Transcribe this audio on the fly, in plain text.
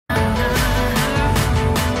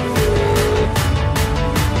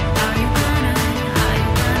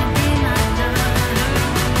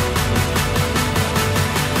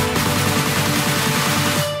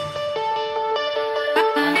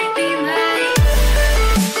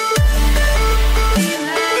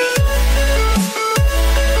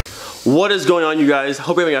What is going on, you guys?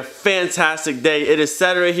 Hope you're having a fantastic day. It is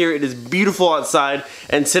Saturday here. It is beautiful outside.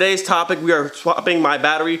 And today's topic, we are swapping my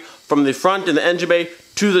battery from the front in the engine bay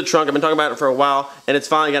to the trunk. I've been talking about it for a while, and it's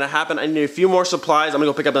finally gonna happen. I need a few more supplies. I'm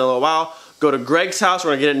gonna go pick up in a little while. Go to Greg's house.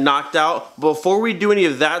 We're gonna get it knocked out. Before we do any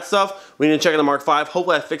of that stuff, we need to check on the Mark V.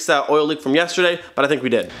 Hopefully I fixed that oil leak from yesterday, but I think we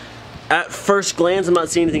did. At first glance, I'm not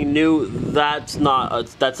seeing anything new. That's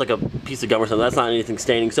like a piece of gum or something. That's not anything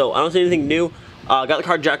staining. So I don't see anything new. Got the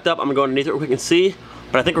car jacked up. I'm gonna go underneath it real quick and see,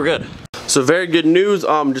 but I think we're good. So very good news.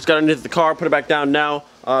 Just got underneath the car, put it back down now.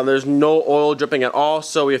 There's no oil dripping at all,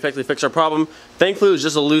 so we effectively fixed our problem. Thankfully, it was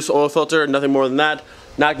just a loose oil filter, nothing more than that.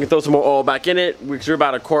 Now I can throw some more oil back in it. We're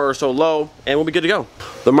about a quarter or so low, and we'll be good to go.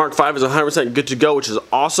 The Mark V is 100% good to go, which is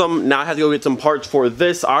awesome. Now I have to go get some parts for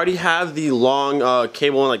this. I already have the long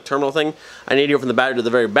cable and like terminal thing. I need to go from the battery to the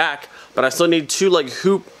very back, but I still need two like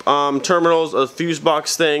hoop terminals, a fuse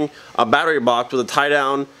box thing, a battery box with a tie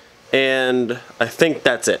down, and I think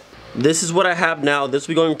that's it. This is what I have now. This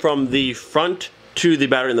will be going from the front to the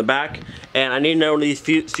battery in the back, and I need another one of these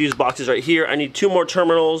fuse boxes right here. I need two more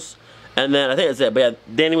terminals, and then I think that's it. But yeah,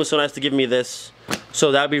 Danny was so nice to give me this,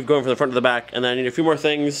 so that would be going from the front to the back, and then I need a few more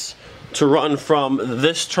things to run from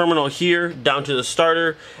this terminal here down to the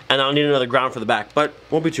starter, and I'll need another ground for the back, but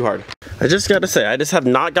won't be too hard. I just gotta say, I just have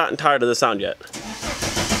not gotten tired of the sound yet.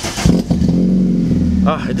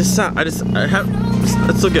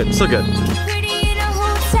 It's so good, so good.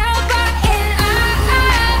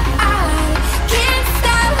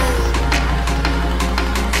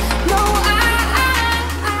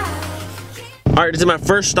 Alright, this is my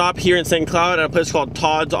first stop here in St. Cloud at a place called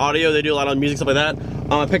Todd's Audio. They do a lot of music, stuff like that.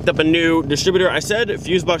 I picked up a new distributor. I said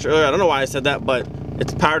fuse box earlier. I don't know why I said that, but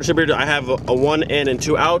it's a power distributor. I have a 1 in and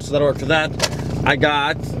 2 out, so that'll work for that. I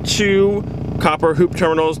got 2 copper hoop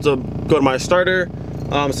terminals to go to my starter,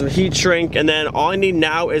 some heat shrink, and then all I need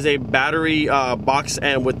now is a battery box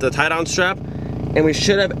and with the tie-down strap, and we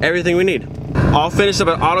should have everything we need. All finished up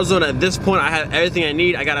at AutoZone. At this point, I have everything I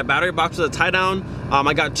need. I got a battery box with a tie down.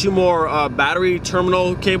 I got 2 more battery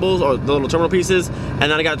terminal cables, or the little terminal pieces, and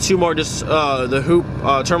then I got 2 more just the hoop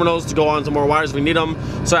terminals to go on some more wires if we need them.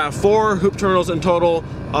 So I have 4 hoop terminals in total,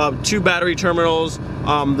 2 battery terminals,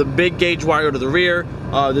 the big gauge wire to the rear,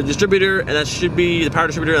 the distributor, and that should be the power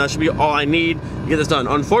distributor, and that should be all I need to get this done.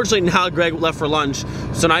 Unfortunately, now Greg left for lunch,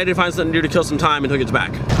 so now I need to find something to do to kill some time until he gets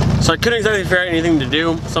back. So I couldn't exactly figure out anything to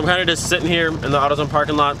do, so I'm kind of just sitting here in the AutoZone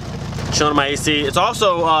parking lot, chilling my AC. It's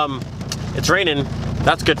also, it's raining.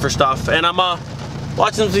 That's good for stuff. And I'm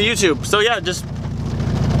watching some YouTube. So yeah,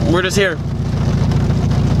 we're just here.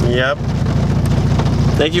 Yep.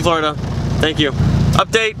 Thank you, Florida. Thank you.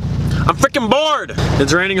 Update, I'm freaking bored.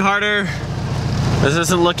 It's raining harder. This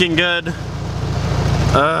isn't looking good.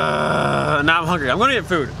 Now I'm hungry. I'm gonna get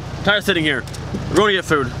food. I'm tired of sitting here. We're going to get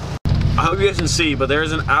food. I hope you guys can see, but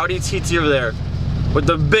there's an Audi TT over there with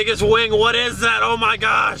the biggest wing. What is that? Oh my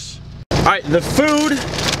gosh. All right, the food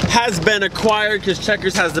has been acquired because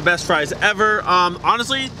Checkers has the best fries ever.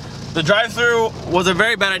 Honestly, the drive-thru was a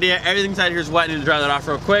very bad idea. Everything inside here is wet. I need to dry that off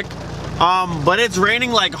real quick. But it's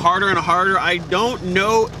raining like harder and harder. I don't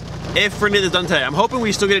know if we're gonna get this done today. I'm hoping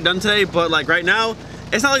we still get it done today, but like right now,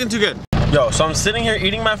 it's not looking too good. Yo, so I'm sitting here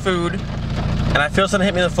eating my food, and I feel something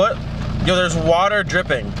hit me in the foot. Yo, there's water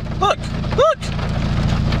dripping. Look, look!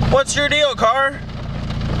 What's your deal, car?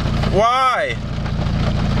 Why?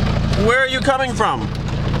 Where are you coming from?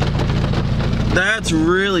 That's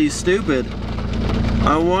really stupid.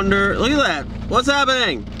 I wonder, look at that. What's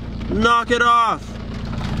happening? Knock it off.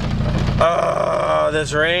 Oh,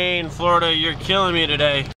 this rain, Florida, you're killing me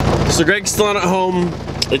today. So Greg's still not at home.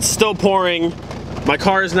 It's still pouring. My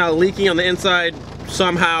car is now leaking on the inside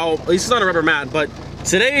somehow. At least it's not a rubber mat, but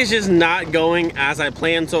today is just not going as I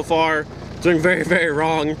planned so far. Doing very, very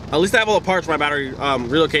wrong. At least I have all the parts for my battery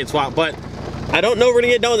relocate swap, but I don't know if we're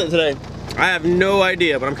gonna get done with it today. I have no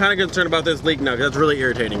idea, but I'm kind of concerned about this leak now because that's really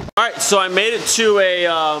irritating. All right, so I made it to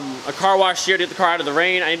a car wash here to get the car out of the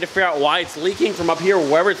rain. I need to figure out why it's leaking from up here,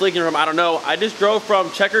 wherever it's leaking from, I don't know. I just drove from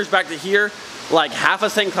Checkers back to here. Like half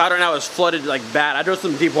of St. Cloud right now is flooded like bad. I drove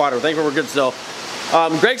some deep water, thankfully we're good still.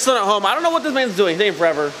 Greg's still at home. I don't know what this man's doing, he's staying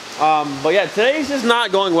forever. But yeah, today's just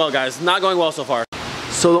not going well, guys. Not going well so far.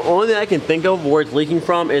 So the only thing I can think of where it's leaking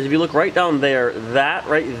from is if you look right down there, that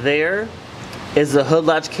right there is the hood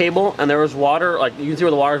latch cable, and there was water, like you can see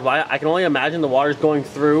where the water's by. I can only imagine the water's going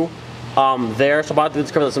through there, so I'm about to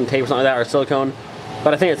just cover some tape or something like that, or silicone.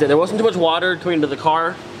 But I think that's it. There wasn't too much water coming into the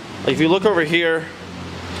car. Like if you look over here,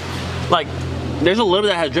 like there's a little bit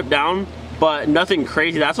that has dripped down, but nothing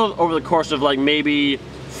crazy. That's over the course of like maybe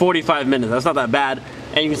 45 minutes. That's not that bad.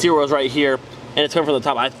 And you can see where it was right here. and it's coming from the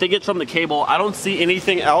top. I think it's from the cable. I don't see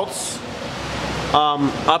anything else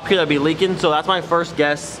up here that'd be leaking, so that's my first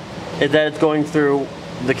guess, is that it's going through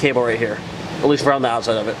the cable right here, at least around the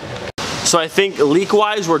outside of it. So I think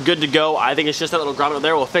leak-wise, we're good to go. I think it's just that little grommet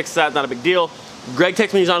there. We'll fix that, not a big deal. Greg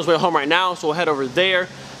texted me he's on his way home right now, so we'll head over there.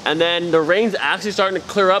 And then the rain's actually starting to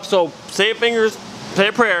clear up, so say a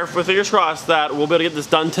prayer for fingers crossed that we'll be able to get this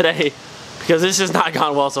done today, because this has not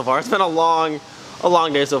gone well so far. It's been a long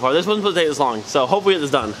day so far. This wasn't supposed to take this long, so hopefully we get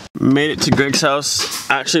this done. Made it to Greg's house.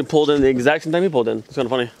 Actually pulled in the exact same time he pulled in. It's kind of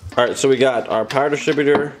funny. All right, so we got our power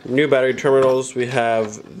distributor, new battery terminals. We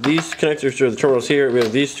have these connectors to the terminals here. We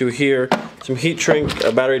have these two here, some heat shrink,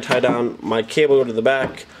 a battery tie down, my cable go to the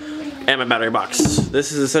back, and my battery box.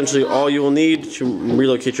 This is essentially all you will need to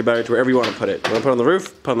relocate your battery to wherever you want to put it. You want to put it on the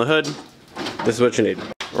roof, put it on the hood. This is what you need.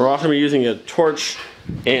 We're also going to be using a torch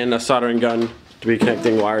and a soldering gun to be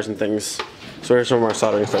connecting wires and things. So here's some of our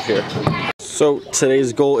soldering stuff here. So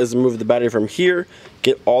today's goal is to move the battery from here,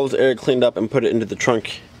 get all this area cleaned up, and put it into the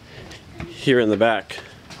trunk here in the back.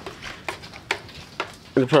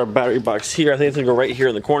 We're gonna put our battery box here. I think it's gonna go right here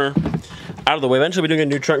in the corner, out of the way. Eventually we'll be doing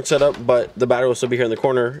a new trunk setup, but the battery will still be here in the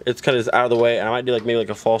corner. It's kind of just out of the way, and I might do like maybe like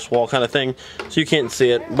a false wall kind of thing, so you can't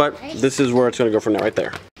see it, but this is where it's gonna go from now, right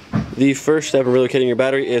there. The first step in relocating your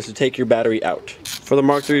battery is to take your battery out. For the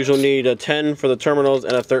Mark IIIs, you'll need a 10 for the terminals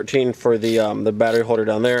and a 13 for the battery holder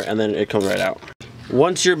down there, and then it comes right out.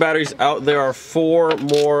 Once your battery's out, there are 4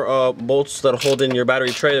 more bolts that hold in your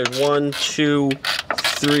battery tray. There's 1, 2,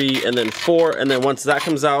 3, and then 4, and then once that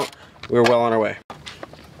comes out, we're well on our way.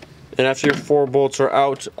 And after your 4 bolts are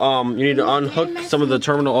out, you need to unhook some of the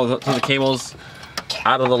some of the cables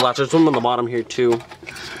out of the latch. There's some on the bottom here too.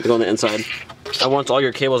 They go on the inside. And once all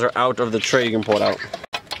your cables are out of the tray, you can pull it out.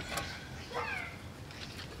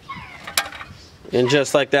 And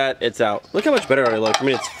just like that, it's out. Look how much better I look. I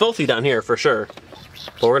mean, it's filthy down here for sure,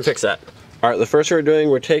 but we're gonna fix that. All right, the first thing we're doing,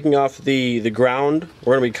 we're taking off the ground.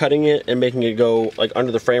 We're gonna be cutting it and making it go like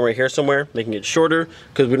under the frame right here somewhere, making it shorter,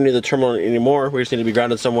 because we don't need the terminal anymore. We just need to be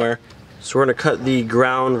grounded somewhere. So we're gonna cut the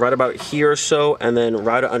ground right about here or so, and then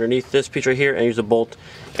route it underneath this piece right here, and use a bolt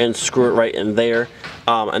and screw it right in there.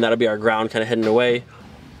 And that'll be our ground kind of heading away.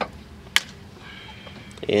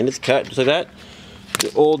 And it's cut just like that.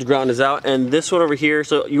 The old ground is out, and this one over here,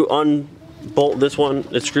 so you unbolt this one,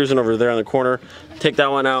 it screws in over there on the corner, take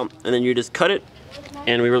that one out, and then you just cut it,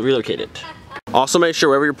 and we relocate it. Also make sure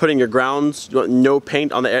wherever you're putting your grounds, you want no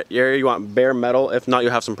paint on the area, you want bare metal. If not,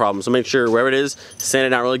 you'll have some problems. So make sure wherever it is, sand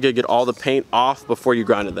it out really good, get all the paint off before you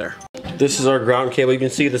grind it there. This is our ground cable. You can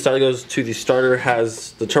see the side that goes to the starter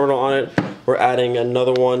has the terminal on it. We're adding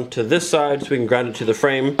another one to this side so we can ground it to the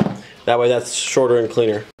frame. That way that's shorter and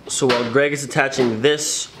cleaner. So while Greg is attaching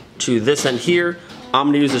this to this end here, I'm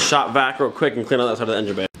gonna use the shop vac real quick and clean out that side of the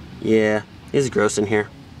engine bay. Yeah, it's gross in here.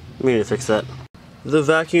 We need to fix that. The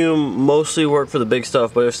vacuum mostly worked for the big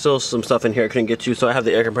stuff, but there's still some stuff in here I couldn't get to, so I have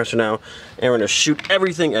the air compressor now, and we're gonna shoot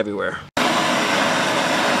everything everywhere.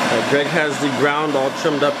 Greg has the ground all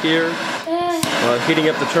trimmed up here, heating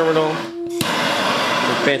up the terminal,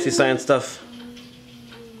 some fancy science stuff.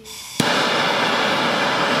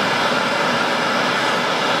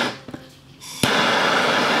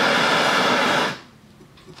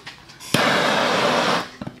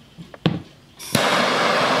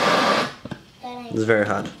 It's very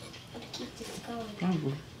hot.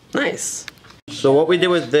 Nice. So what we did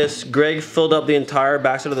with this, Greg filled up the entire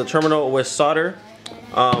backside of the terminal with solder.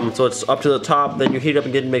 So it's up to the top, then you heat it up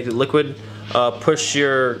again to make it liquid. Push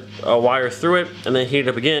your wire through it, and then heat it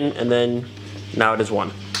up again, and then now it is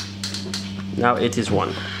one. Now it is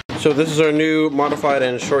one. So this is our new modified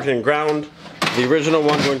and shortened ground. The original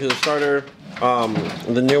one going to the starter,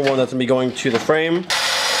 the new one that's gonna be going to the frame.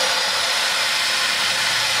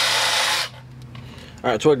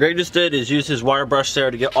 Alright, so what Greg just did is use his wire brush there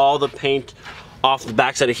to get all the paint off the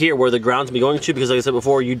backside of here where the ground's gonna be going to, because like I said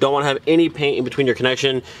before, you don't want to have any paint in between your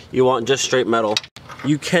connection. You want just straight metal.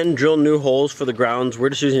 You can drill new holes for the grounds. We're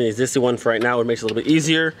just using the existing one for right now. It makes it a little bit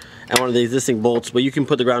easier, and one of the existing bolts, but you can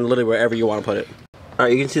put the ground literally wherever you want to put it.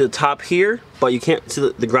 Alright, you can see the top here, but you can't see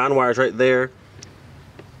the ground wires right there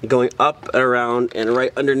going up and around and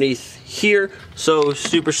right underneath here. So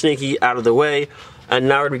super sneaky, out of the way. And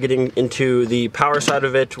now we're going to be getting into the power side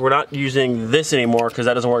of it. We're not using this anymore because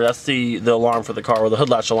that doesn't work. That's the alarm for the car, or the hood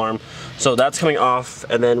latch alarm. So that's coming off.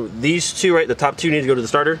 And then these two, right, the top two need to go to the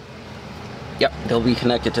starter? Yep, they'll be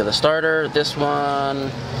connected to the starter. This one,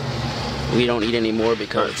 we don't need any more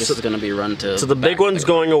because this is going to be run to... So the big one's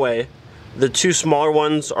going away. The two smaller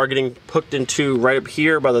ones are getting hooked into right up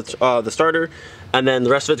here by the starter. And then the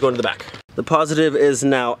rest of it's going to the back. The positive is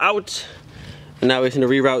now out. And now we just need to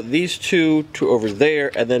reroute these two to over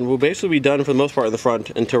there, and then we'll basically be done for the most part in the front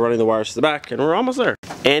until running the wires to the back, and we're almost there.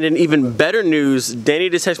 And in even better news, Danny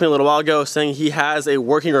just texted me a little while ago saying he has a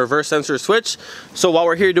working reverse sensor switch. So while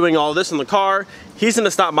we're here doing all this in the car, he's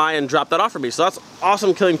gonna stop by and drop that off for me. So that's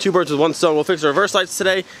awesome, killing two birds with one stone. We'll fix the reverse lights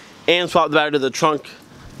today and swap the battery to the trunk.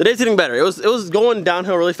 The day's getting better. It was going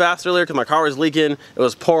downhill really fast earlier because my car was leaking, it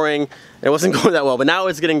was pouring, it wasn't going that well, but now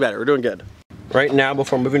it's getting better. We're doing good. Right now,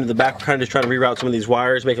 before moving to the back, we're kind of just trying to reroute some of these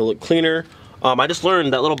wires, make it look cleaner. I just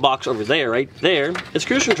learned that little box over there, right there, is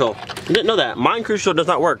cruise control. I didn't know that. Mine cruise control does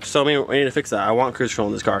not work, so I need to fix that. I want cruise control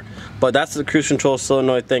in this car. But that's the cruise control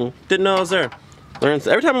solenoid thing. Didn't know it was there.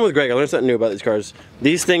 Every time I'm with Greg, I learn something new about these cars.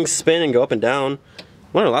 These things spin and go up and down.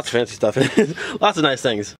 I learned lots of fancy stuff. Lots of nice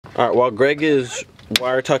things. All right, while Greg is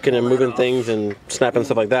wire tucking and moving things and snapping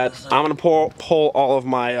stuff like that, I'm gonna pull all of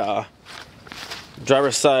my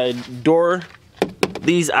driver's side door,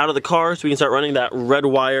 these out of the car so we can start running that red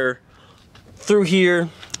wire through here,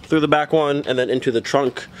 through the back one, and then into the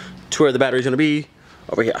trunk to where the battery's gonna be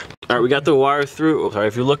over here. All right, we got the wire through. Oh, sorry,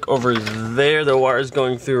 if you look over there, the wire is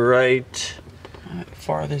going through right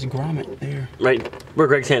Far, there's grommet there. Right where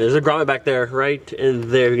Greg's hand is. There's a grommet back there, right in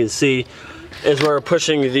there. You can see is where we're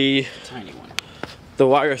pushing the Tiny one. The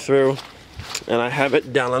wire through, and I have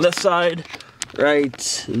it down on this side,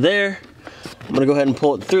 right there. I'm gonna go ahead and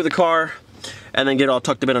pull it through the car, and then get it all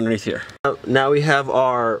tucked a bit underneath here. Now we have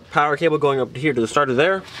our power cable going up here to the starter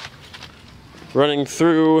there, running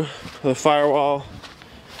through the firewall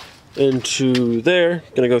into there.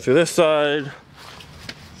 Gonna go through this side,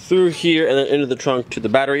 through here, and then into the trunk to the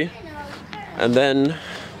battery. And then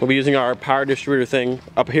we'll be using our power distributor thing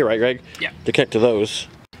up here, right, Greg? Yeah. To connect to those.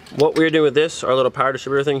 What we're doing with this, our little power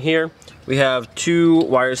distributor thing here, we have two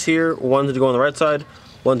wires here. One's to go on the right side,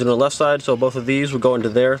 one's to the left side. So both of these will go into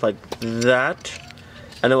there like that.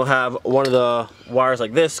 And then we'll have one of the wires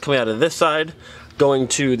like this coming out of this side, going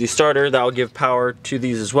to the starter. That will give power to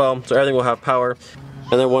these as well. So everything will have power.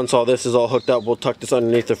 And then once all this is all hooked up, we'll tuck this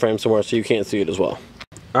underneath the frame somewhere so you can't see it as well.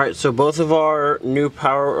 Alright, so both of our new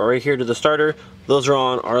power are right here to the starter. Those are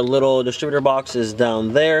on our little distributor boxes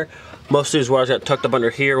down there. Most of these wires got tucked up under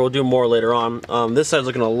here. We'll do more later on. This side's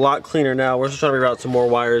looking a lot cleaner now. We're just trying to reroute some more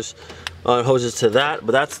wires and hoses to that,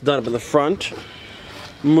 but that's done up in the front.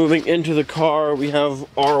 Moving into the car, we have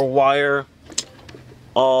our wire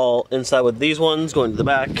all inside with these ones going to the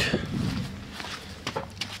back.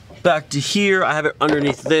 Back to here, I have it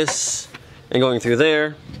underneath this and going through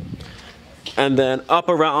there. And then up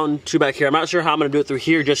around to back here. I'm not sure how I'm gonna do it through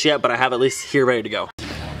here just yet, but I have at least here ready to go.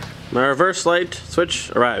 My reverse light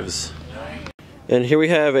switch arrives. And here we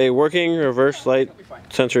have a working reverse light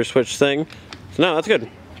sensor switch thing. So now that's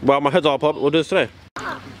good. While my head's all up, we'll do this today.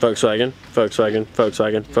 Volkswagen, Volkswagen,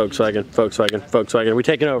 Volkswagen, Volkswagen, Volkswagen, Volkswagen. We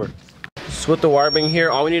taking over. So with the wire being here,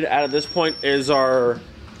 all we need to add at this point is our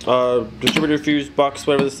distributor fuse box,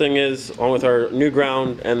 whatever this thing is, along with our new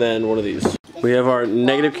ground, and then one of these. We have our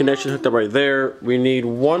negative connection hooked up right there. We need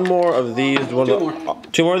one more of these.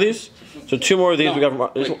 Two more of these? So two more of these. No, we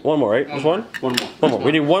got from, one more, right? Just one? One more. One more.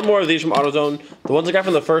 We need one more of these from AutoZone. The ones I got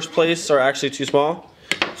from the first place are actually too small.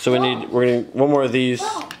 So we're gonna need one more of these,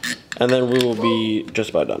 and then we will be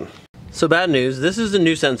just about done. So bad news, this is the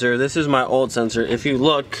new sensor. This is my old sensor. If you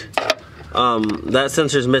look, that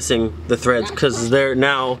sensor is missing the threads because they're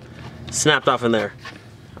now snapped off in there.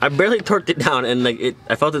 I barely torqued it down and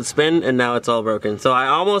I felt it spin and now it's all broken. So I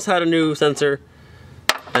almost had a new sensor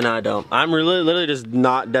and now I don't. I'm literally just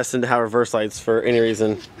not destined to have reverse lights for any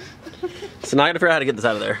reason. So now I gotta figure out how to get this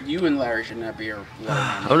out of there. You and Larry should not be your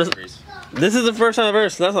This is the first time I've ever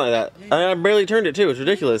seen nothing like that. I barely turned it too, it's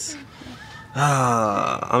ridiculous.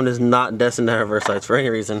 I'm just not destined to have reverse lights for any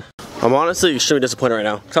reason. I'm honestly extremely disappointed right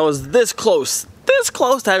now. Cause I was this close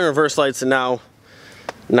to having reverse lights and now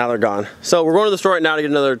they're gone. So we're going to the store right now to get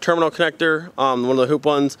another terminal connector, one of the hoop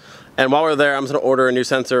ones. And while we're there, I'm just gonna order a new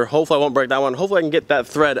sensor. Hopefully I won't break that one. Hopefully I can get that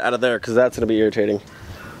thread out of there because that's gonna be irritating.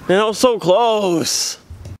 And I was so close.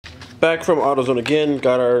 Back from AutoZone again,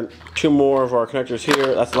 got our two more of our connectors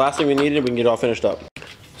here. That's the last thing we needed, we can get it all finished up.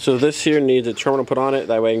 So this here needs a terminal put on it,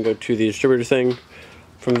 that way I can go to the distributor thing.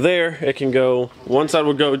 From there, it can go, one side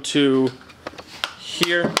will go to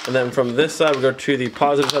here, and then from this side we'll go to the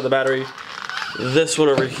positive side of the battery. This one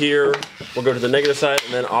over here will go to the negative side,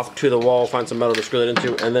 and then off to the wall, find some metal to screw that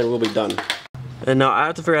into, and then we'll be done. And now I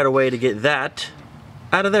have to figure out a way to get that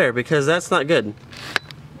out of there, because that's not good.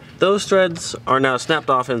 Those threads are now snapped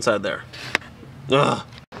off inside there. Ugh.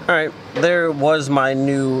 Alright, there was my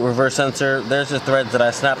new reverse sensor. There's the threads that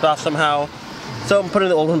I snapped off somehow. So I'm putting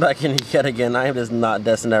the old one back in yet again. I am just not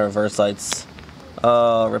destined to have reverse lights.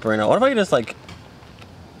 Ripperino. What if I can just like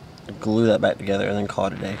glue that back together and then call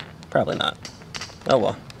it a day. Probably not. Oh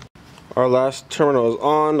well. Our last terminal is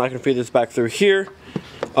on. I can feed this back through here.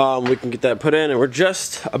 We can get that put in and we're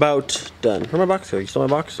just about done. Where's my box? You stole my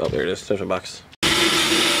box? Oh, there it is. There's my box.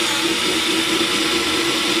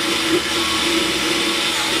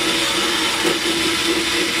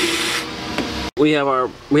 We have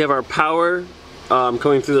our power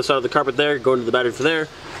coming through the side of the carpet there, going to the battery for there.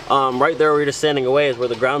 Right there where we're just standing away is where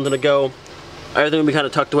the ground's gonna go. Everything will be kind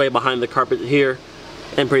of tucked away behind the carpet here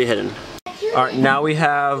and pretty hidden. Alright, now we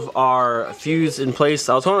have our fuse in place.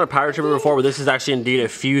 I was calling it a power distributor before, but this is actually indeed a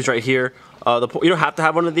fuse right here. You don't have to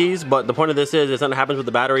have one of these, but the point of this is if something happens with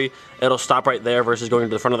the battery, it'll stop right there versus going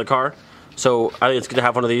to the front of the car. So I think it's good to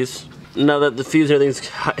have one of these. Now that the fuse and everything's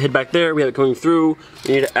hid back there, we have it coming through.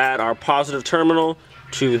 We need to add our positive terminal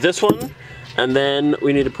to this one, and then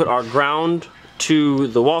we need to put our ground to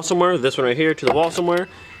the wall somewhere. This one right here to the wall somewhere,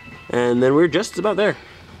 and then we're just about there.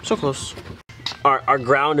 So close. Our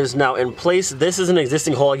ground is now in place. This is an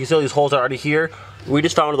existing hole. Like you see, all these holes are already here. We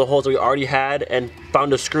just found one of the holes that we already had and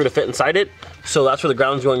found a screw to fit inside it. So that's where the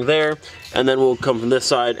ground's going there. And then we'll come from this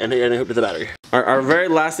side and hook to the battery. Our very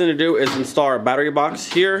last thing to do is install our battery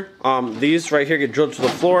box here. These right here get drilled to the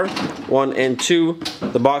floor. 1 and 2.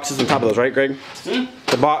 The box is on top of those, right, Greg?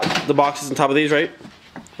 The box is on top of these, right?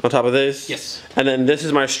 On top of this? Yes. And then this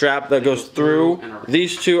is my strap that goes through.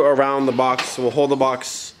 These two around the box. So we'll hold the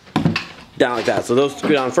box down like that. So those go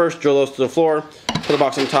down first, drill those to the floor, put the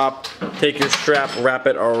box on top, take your strap, wrap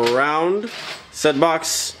it around said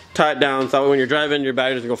box, tie it down so that way when you're driving, your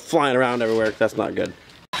battery doesn't go flying around everywhere. That's not good.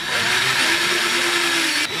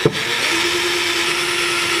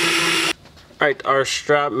 Alright, our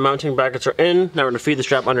strap mounting brackets are in. Now we're going to feed the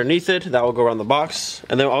strap underneath it. That will go around the box.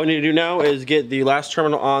 And then all we need to do now is get the last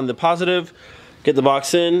terminal on the positive, get the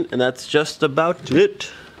box in, and that's just about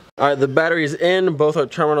it. Alright, the battery is in, both our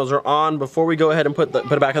terminals are on. Before we go ahead and put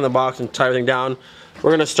it back in the box and tie everything down,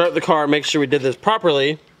 we're going to start the car, make sure we did this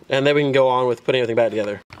properly, and then we can go on with putting everything back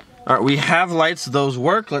together. Alright, we have lights, those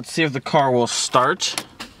work. Let's see if the car will start.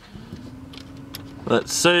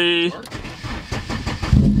 Let's see.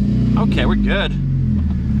 Okay, we're good.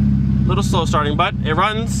 A little slow starting, but it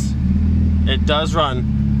runs. It does run.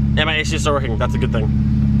 And my AC is still working, that's a good thing.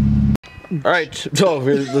 Alright, so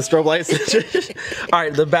the strobe lights.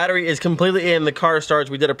 Alright, the battery is completely in, the car starts.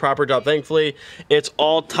 We did a proper job, thankfully. It's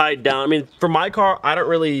all tied down. I mean, for my car, I don't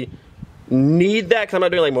really need that because I'm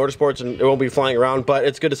not doing like motorsports and it won't be flying around, but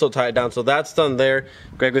it's good to still tie it down. So that's done there.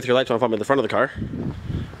 Greg, with your lights on, I'm in the front of the car.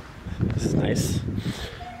 This is nice.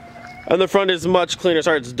 And the front is much cleaner.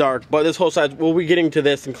 Sorry, it's dark, but this whole side, we'll be getting to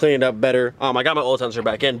this and cleaning it up better. I got my oil sensor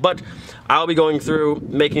back in, but I'll be going through,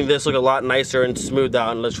 making this look a lot nicer and smoothed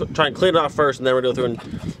out. And let's try and clean it off first, and then we'll go through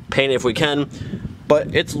and paint it if we can.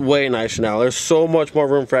 But it's way nicer now. There's so much more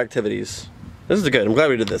room for activities. This is good. I'm glad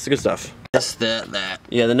we did this. It's good stuff. Yes, that.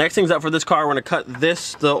 Yeah, the next thing's up for this car. We're gonna cut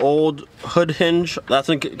this, the old hood hinge. That's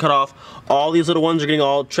gonna get cut off. All these little ones are getting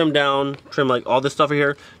all trimmed down, trim like all this stuff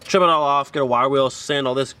here. Trim it all off, get a wire wheel, sand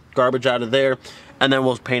all this garbage out of there, and then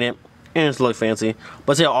we'll paint it and it's look fancy.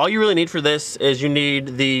 But so yeah, all you really need for this is you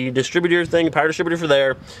need the distributor thing, power distributor for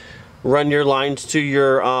there. Run your lines to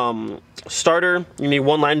your starter. You need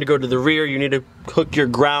one line to go to the rear. You need to hook your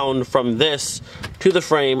ground from this to the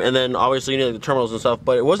frame, and then obviously you need the terminals and stuff,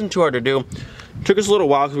 but it wasn't too hard to do. It took us a little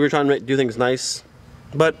while because we were trying to do things nice,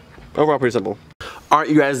 but overall pretty simple. Alright,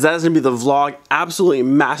 you guys, that is going to be the vlog. Absolutely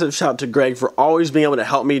massive shout out to Greg for always being able to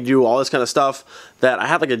help me do all this kind of stuff that I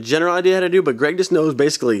have like a general idea how to do, but Greg just knows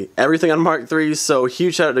basically everything on Mark 3, so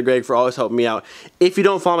huge shout out to Greg for always helping me out. If you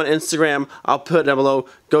don't follow him on Instagram, I'll put it down below.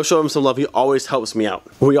 Go show him some love. He always helps me out.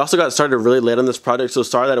 We also got started really late on this project, so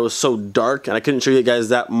sorry that it was so dark and I couldn't show you guys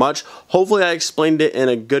that much. Hopefully I explained it in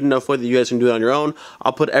a good enough way that you guys can do it on your own.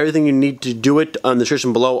 I'll put everything you need to do it on the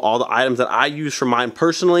description below, all the items that I use for mine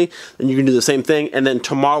personally, and you can do the same thing. And then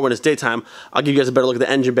tomorrow when it's daytime, I'll give you guys a better look at the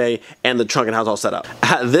engine bay and the trunk and how it's all set up.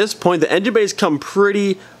 At this point, the engine bay's come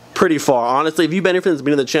pretty far. Honestly, if you've been here since the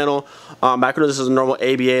beginning of the channel, back when this is a normal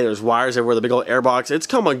ABA, there's wires everywhere, the big old airbox, it's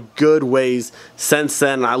come a good ways since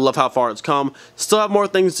then, and I love how far it's come. Still have more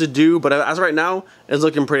things to do, but as of right now, it's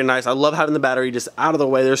looking pretty nice. I love having the battery just out of the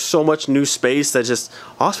way. There's so much new space that's just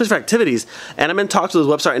all space for activities. And I'm in talks with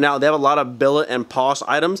this website right now. They have a lot of billet and polish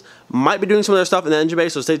items. Might be doing some of their stuff in the engine bay,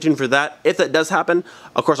 so stay tuned for that. If that does happen,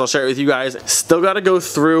 of course, I'll share it with you guys. Still got to go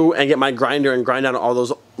through and get my grinder and grind out all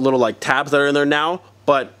those little like tabs that are in there now.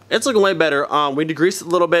 But it's looking way better. We degreased it a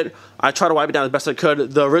little bit. I tried to wipe it down as best I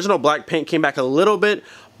could. The original black paint came back a little bit,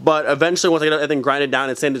 But eventually, once I get everything grinded down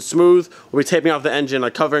and sanded smooth, we'll be taping off the engine,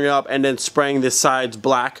 like covering it up, and then spraying the sides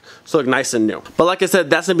black so it look nice and new. But like I said,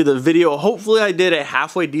 that's gonna be the video. Hopefully I did a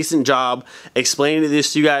halfway decent job explaining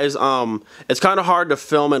this to you guys. It's kind of hard to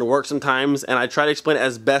film and work sometimes, and I try to explain it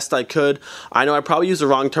as best I could. I know I probably use the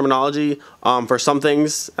wrong terminology for some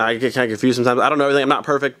things. I get kind of confused sometimes. I don't know everything. I'm not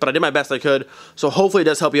perfect, but I did my best I could. So hopefully it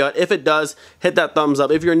does help you out. If it does, hit that thumbs up.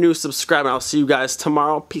 If you're new, subscribe, and I'll see you guys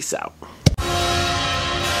tomorrow. Peace out.